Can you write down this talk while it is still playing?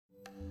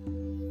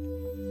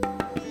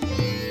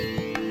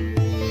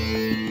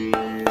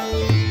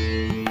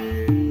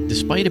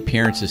Despite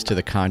appearances to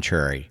the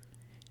contrary,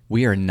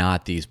 we are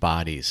not these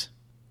bodies.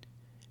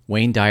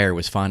 Wayne Dyer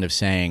was fond of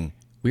saying,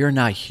 "We are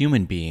not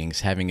human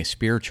beings having a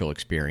spiritual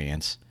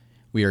experience.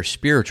 We are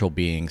spiritual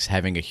beings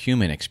having a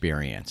human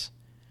experience."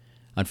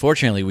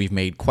 Unfortunately, we've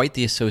made quite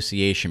the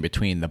association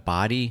between the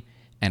body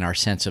and our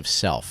sense of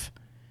self.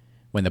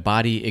 When the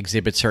body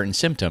exhibits certain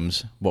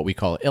symptoms, what we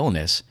call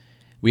illness,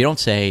 we don't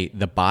say,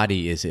 "the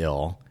body is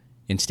ill."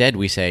 Instead,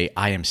 we say,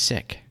 "I am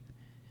sick."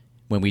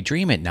 When we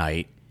dream at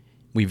night,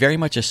 we very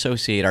much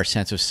associate our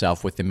sense of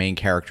self with the main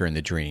character in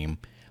the dream,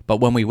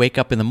 but when we wake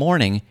up in the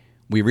morning,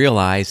 we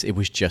realize it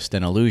was just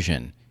an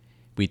illusion.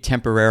 We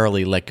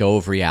temporarily let go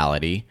of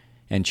reality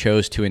and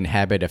chose to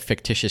inhabit a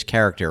fictitious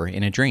character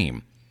in a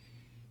dream.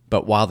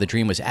 But while the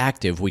dream was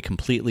active, we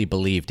completely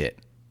believed it.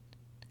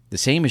 The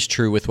same is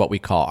true with what we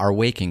call our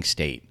waking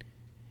state.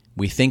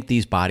 We think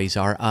these bodies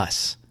are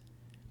us,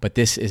 but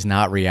this is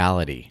not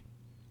reality.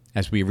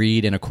 As we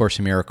read in A Course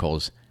in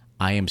Miracles,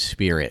 "I am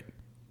spirit.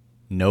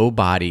 No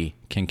body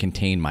can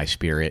contain my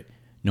spirit,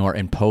 nor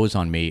impose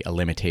on me a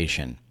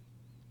limitation."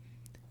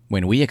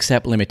 When we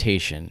accept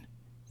limitation,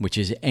 which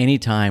is any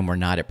time we're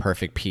not at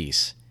perfect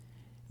peace,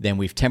 then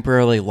we've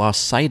temporarily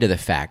lost sight of the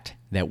fact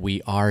that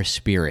we are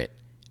spirit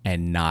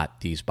and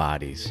not these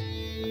bodies.